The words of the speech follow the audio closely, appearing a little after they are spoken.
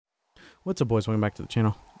What's up, boys? Welcome back to the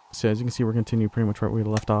channel. So as you can see, we're continuing pretty much where we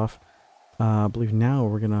left off. I believe now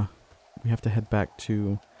we have to head back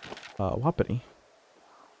to Wapiti.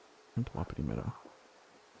 Into Wapiti Meadow.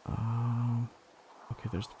 Okay,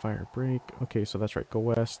 there's the fire break. Okay, so that's right. Go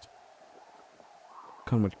west.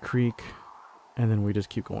 Conwood Creek. And then we just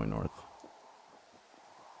keep going north.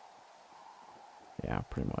 Yeah,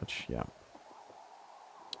 pretty much. Yeah.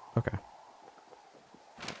 Okay.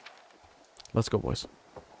 Let's go, boys.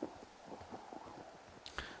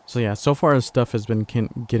 So yeah, so far this stuff has been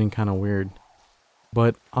getting kind of weird.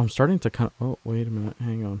 But I'm starting to kind of... Oh, wait a minute.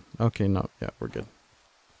 Hang on. Okay, no. Yeah, we're good.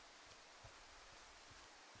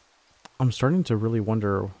 I'm starting to really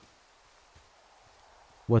wonder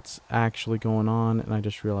what's actually going on. And I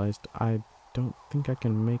just realized I don't think I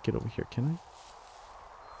can make it over here. Can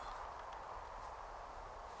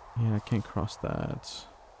I? Yeah, I can't cross that.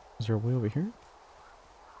 Is there a way over here?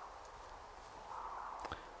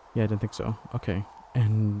 Yeah, I didn't think so. Okay.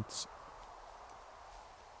 And...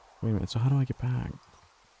 Wait a minute. So how do I get back?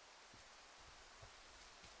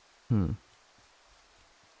 I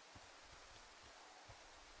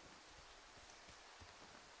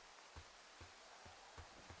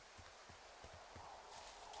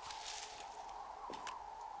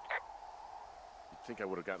think I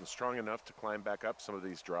would have gotten strong enough to climb back up some of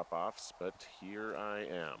these drop-offs, but here I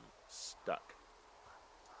am, stuck.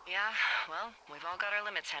 Yeah, well, we've all got our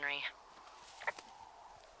limits, Henry.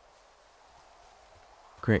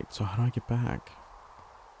 Great, so how do I get back?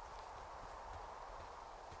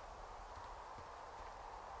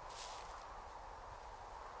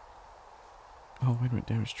 Oh, wait a minute,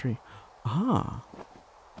 damaged tree. Ah!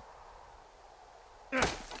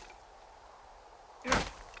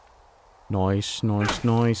 Nice, nice,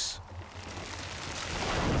 nice.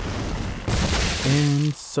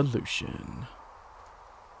 And solution.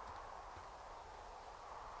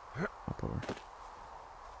 Up over.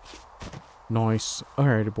 Nice.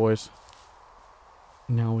 Alrighty, boys.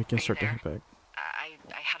 Now we can start to head back. I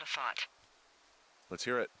had a thought. Let's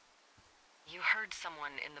hear it. You heard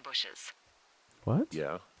someone in the bushes. What?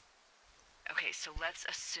 Yeah. Okay, so let's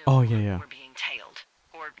assume yeah. we're being tailed.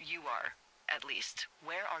 Or you are, at least.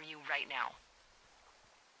 Where are you right now?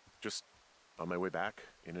 Just on my way back,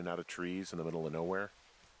 in and out of trees in the middle of nowhere.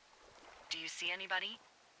 Do you see anybody?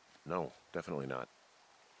 No, definitely not.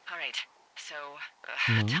 All right, so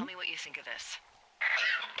No? tell me what you think of this.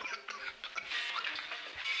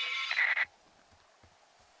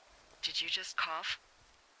 Did you just cough?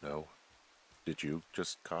 No. Did you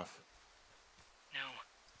just cough? No.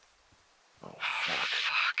 Oh, fuck.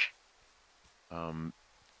 Fuck.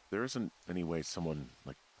 There isn't any way someone,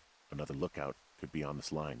 like, another lookout could be on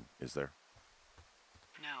this line, is there?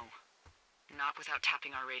 No. Not without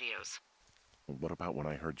tapping our radios. What about when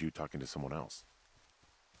I heard you talking to someone else?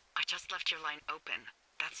 I just left your line open.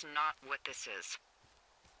 That's not what this is.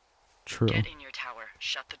 True. Get in your tower,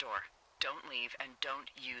 shut the door. Don't leave, and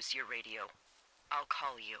don't use your radio. I'll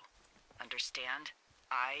call you. Understand?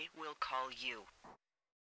 I will call you.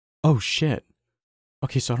 Oh, shit.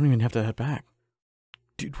 Okay, so I don't even have to head back.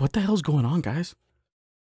 Dude, what the hell's going on, guys?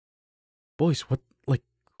 Boys,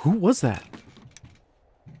 who was that?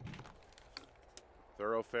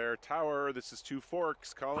 Thoroughfare Tower, this is Two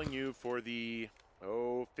Forks calling you for the,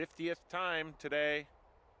 50th time today.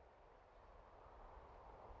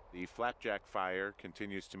 The flapjack fire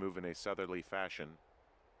continues to move in a southerly fashion.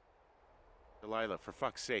 Delilah, for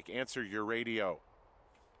fuck's sake, answer your radio.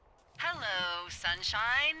 Hello,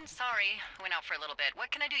 sunshine. Sorry, went out for a little bit.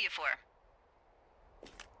 What can I do you for?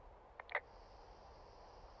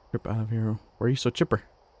 Trip out of here. Why are you so chipper?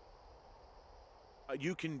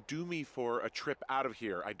 You can do me for a trip out of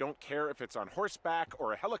here. I don't care if it's on horseback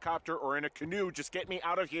or a helicopter or in a canoe. Just get me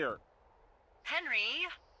out of here. Henry,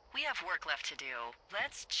 we have work left to do.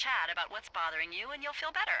 Let's chat about what's bothering you and you'll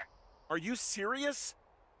feel better. Are you serious?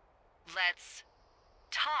 Let's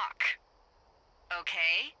talk.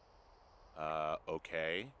 Okay?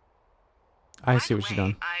 Okay. I see what you've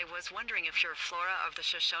done. I was wondering if your Flora of the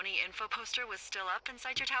Shoshone info poster was still up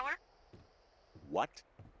inside your tower? What?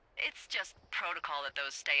 It's just protocol that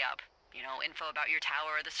those stay up. You know, info about your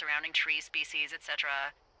tower, the surrounding tree species,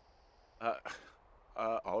 etc.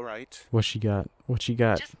 All right. What she got? What she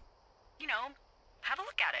got? Just, you know, have a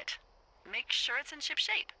look at it. Make sure it's in ship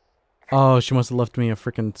shape. Oh, she must have left me a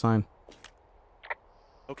freaking sign.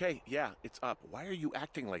 Okay, yeah, it's up. Why are you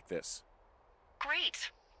acting like this?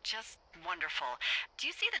 Great. Just wonderful. Do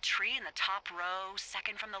you see the tree in the top row,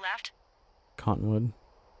 second from the left? Cottonwood.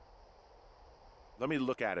 Let me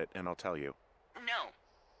look at it and I'll tell you. No.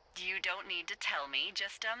 You don't need to tell me.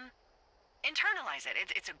 Just, Internalize it.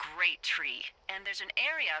 It's a great tree. And there's an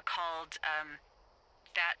area called,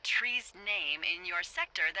 that tree's name in your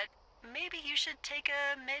sector that maybe you should take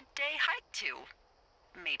a midday hike to.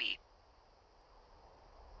 Maybe.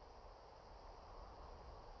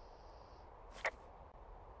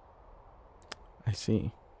 I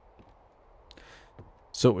see.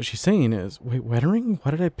 So what she's saying is, wait, wedding ring?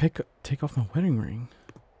 Why did I take off my wedding ring?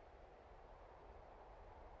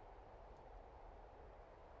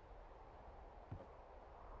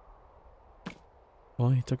 Well,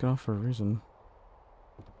 he took it off for a reason.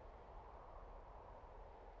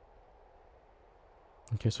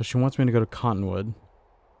 Okay, so she wants me to go to Cottonwood.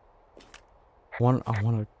 I want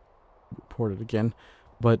to report it again,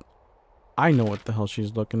 but I know what the hell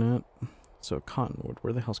she's looking at. So Cottonwood,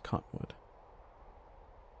 where the hell's Cottonwood?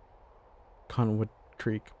 Cottonwood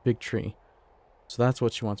Creek, big tree. So that's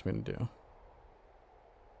what she wants me to do.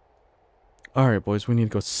 Alright, boys, we need to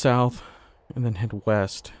go south and then head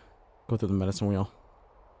west. Go through the medicine wheel.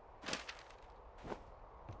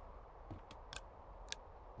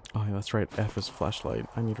 Oh, yeah, that's right. F is flashlight.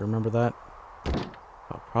 I need to remember that.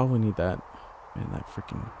 I'll probably need that. Man, that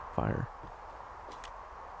freaking fire.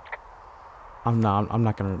 I'm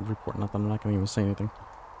not gonna report nothing. I'm not gonna even say anything.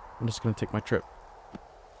 I'm just gonna take my trip.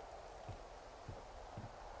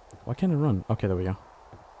 Why can't it run? Okay, there we go.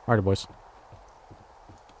 Alrighty, boys.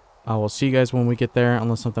 I will see you guys when we get there,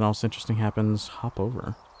 unless something else interesting happens. Hop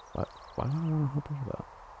over. But why do I want to hop over that?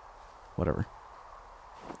 Whatever.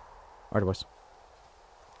 Alrighty, boys.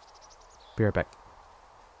 Be right back.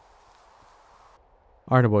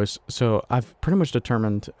 Alright, boys. So I've pretty much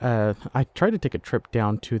determined. I tried to take a trip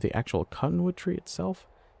down to the actual cottonwood tree itself,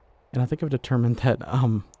 and I think I've determined that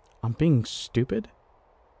I'm being stupid.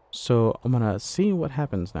 So I'm gonna see what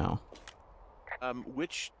happens now.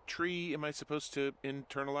 Which tree am I supposed to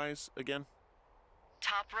internalize again?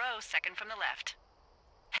 Top row, second from the left.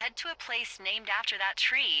 Head to a place named after that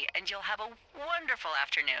tree, and you'll have a wonderful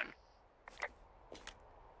afternoon.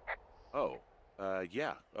 Oh,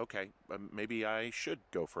 yeah, okay. Maybe I should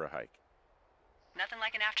go for a hike. Nothing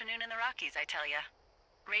like an afternoon in the Rockies, I tell ya.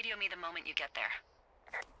 Radio me the moment you get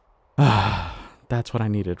there. Ah, that's what I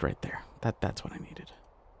needed right there. That's what I needed.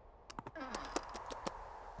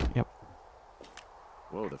 Yep.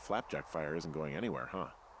 Whoa, the flapjack fire isn't going anywhere, huh?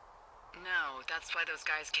 No, that's why those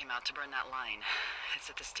guys came out to burn that line. It's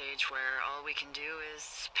at the stage where all we can do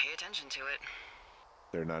is pay attention to it.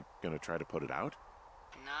 They're not gonna try to put it out?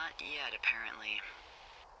 Not yet, apparently.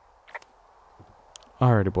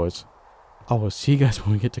 Alrighty, boys. I will see you guys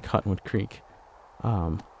when we get to Cottonwood Creek.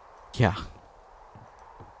 Yeah.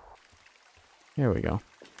 There we go.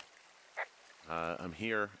 I'm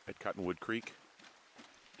here at Cottonwood Creek.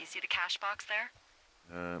 You see the cash box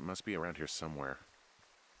there? Must be around here somewhere.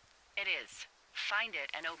 It is. Find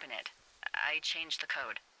it and open it. I changed the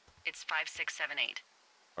code. It's 5678.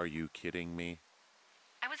 Are you kidding me?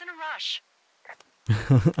 I was in a rush.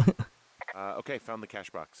 Okay, found the cash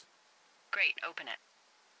box. Great, open it.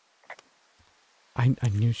 I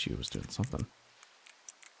knew she was doing something.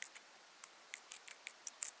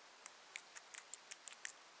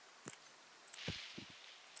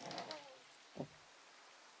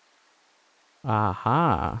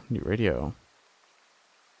 Aha, new radio.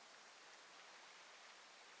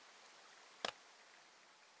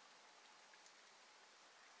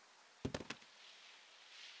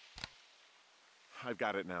 I've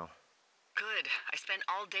got it now. Good. I spent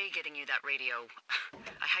all day getting you that radio.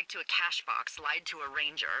 I hiked to a cash box, lied to a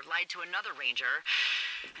ranger, lied to another ranger,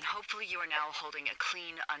 and hopefully you are now holding a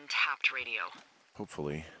clean, untapped radio.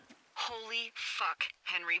 Hopefully. Holy fuck,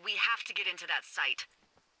 Henry. We have to get into that site.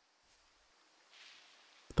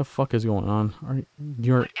 What the fuck is going on?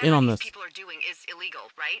 You're Whatever in on these this. people are doing is illegal,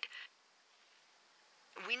 right?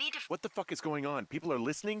 We need to... What the fuck is going on? People are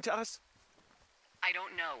listening to us? I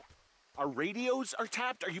don't know. Our radios are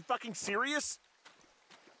tapped? Are you fucking serious?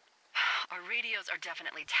 Our radios are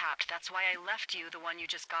definitely tapped. That's why I left you the one you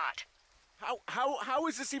just got. How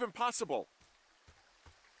is this even possible?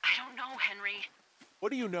 I don't know, Henry.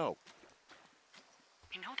 What do you know?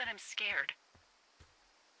 I know that I'm scared.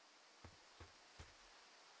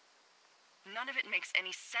 None of it makes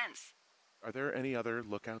any sense. Are there any other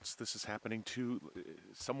lookouts this is happening to?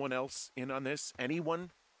 Someone else in on this?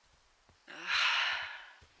 Anyone?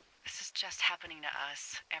 This is just happening to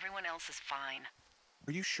us. Everyone else is fine.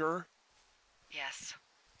 Are you sure? Yes.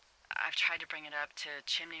 I've tried to bring it up to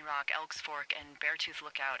Chimney Rock, Elks Fork, and Beartooth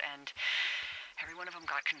Lookout, and every one of them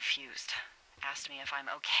got confused. Asked me if I'm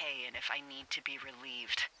okay and if I need to be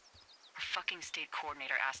relieved. Our fucking state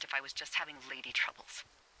coordinator asked if I was just having lady troubles.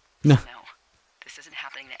 No. No. This isn't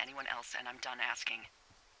happening to anyone else, and I'm done asking.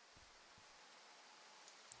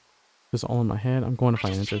 This is all in my head. I'm going to I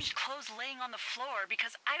find just answers. changed clothes laying on the floor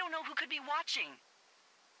because I don't know who could be watching.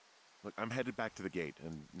 Look, I'm headed back to the gate,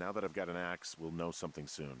 and now that I've got an axe, we'll know something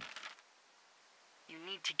soon. You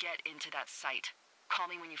need to get into that site. Call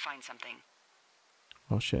me when you find something.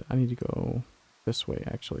 Oh shit, I need to go this way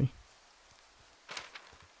actually.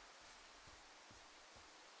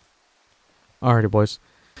 Alrighty, boys.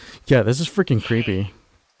 Yeah, this is freaking creepy. Hey,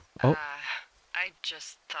 Oh. I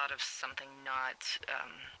just thought of something not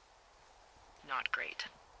great.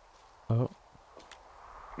 Oh.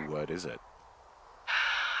 What is it?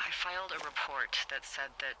 I filed a report that said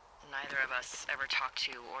that neither of us ever talked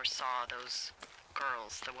to or saw those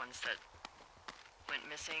girls, the ones that went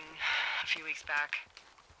missing a few weeks back.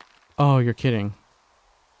 Oh, you're kidding.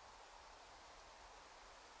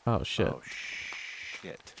 Oh shit. Oh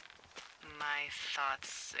shit. My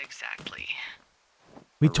thoughts exactly.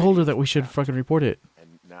 We Our told her radios that we were should tapped. fucking report it.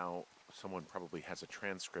 And now someone probably has a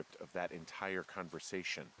transcript of that entire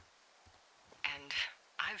conversation. And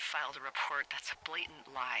I've filed a report that's a blatant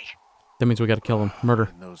lie. That means we gotta kill him. Murder.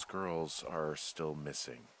 And those girls are still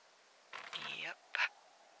missing. Yep.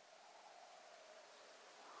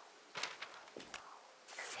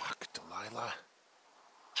 Fuck, Delilah.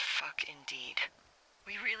 Fuck indeed.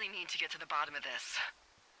 We really need to get to the bottom of this.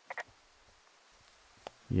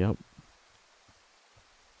 Yep.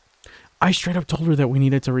 I straight up told her that we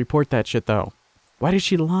needed to report that shit though. Why did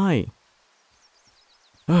she lie?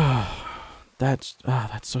 That's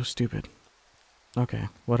so stupid. Okay,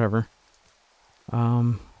 whatever.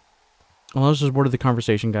 Well, let's just board the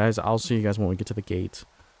conversation, guys. I'll see you guys when we get to the gate.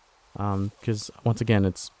 Because once again,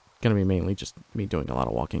 it's gonna be mainly just me doing a lot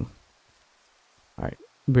of walking. Alright,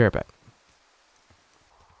 be right back.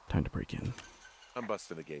 Time to break in. I'm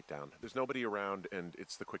busting the gate down. There's nobody around, and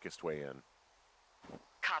it's the quickest way in.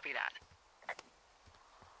 Copy that.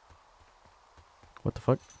 What the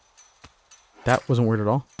fuck? That wasn't weird at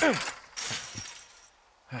all.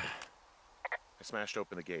 I smashed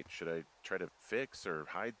open the gate. Should I try to fix or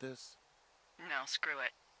hide this? No, screw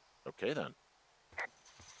it. Okay, then.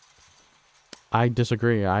 I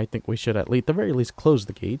disagree. I think we should at the very least close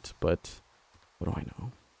the gate, but what do I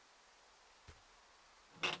know?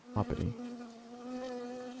 Wapiti.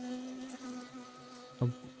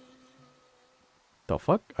 Oh. The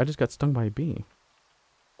fuck? I just got stung by a bee.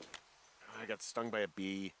 I got stung by a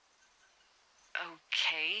bee.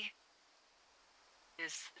 Okay.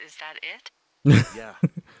 Is that it? Yeah.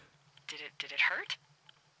 Did it hurt?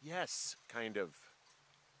 Yes, kind of.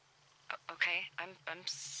 Okay, I'm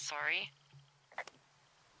sorry.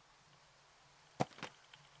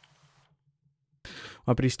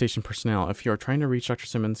 Wapiti Station personnel. If you are trying to reach Dr.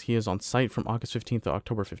 Simmons, he is on site from August 15th to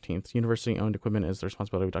October 15th. University-owned equipment is the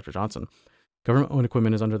responsibility of Dr. Johnson. Government-owned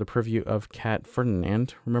equipment is under the purview of Cat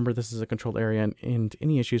Ferdinand. Remember, this is a controlled area, and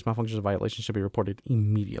any issues, malfunctions, or violations should be reported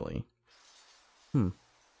immediately.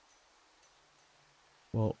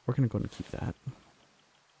 Well, we're going to go ahead and keep that.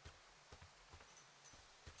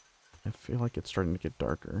 I feel like it's starting to get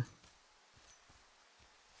darker.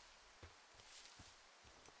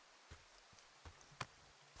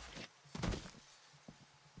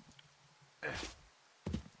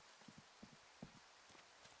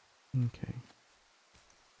 Okay.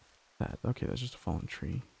 Okay, that's just a fallen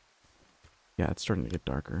tree. Yeah, it's starting to get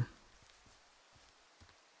darker.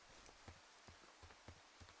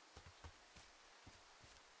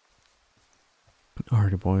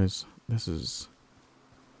 Alrighty, boys. This is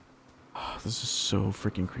so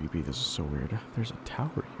freaking creepy. This is so weird. There's a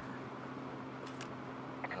tower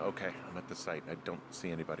here. Okay, I'm at the site. I don't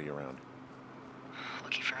see anybody around.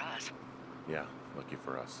 Lucky for us. Yeah, lucky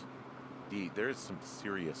for us. Dee, there's some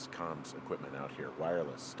serious comms equipment out here.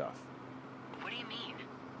 Wireless stuff. What do you mean?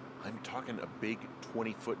 I'm talking a big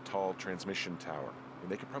 20-foot tall transmission tower. And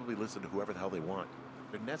they could probably listen to whoever the hell they want.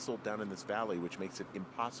 They're nestled down in this valley, which makes it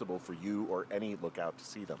impossible for you or any lookout to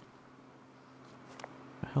see them.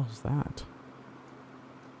 The hell is that?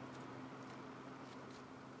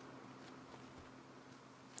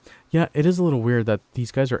 Yeah, it is a little weird that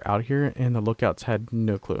these guys are out here and the lookouts had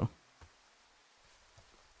no clue.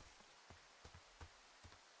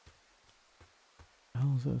 The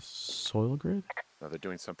hell is this? Soil grid? Now they're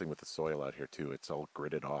doing something with the soil out here too. It's all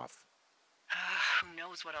gridded off. Who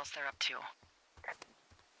knows what else they're up to?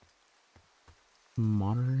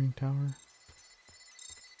 Monitoring tower?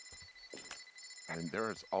 And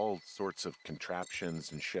there's all sorts of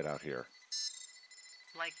contraptions and shit out here.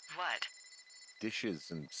 Like what?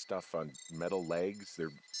 Dishes and stuff on metal legs. There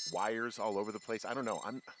are wires all over the place. I don't know.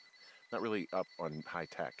 I'm not really up on high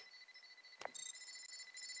tech.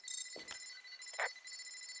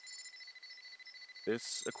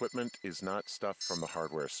 This equipment is not stuff from the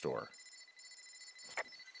hardware store.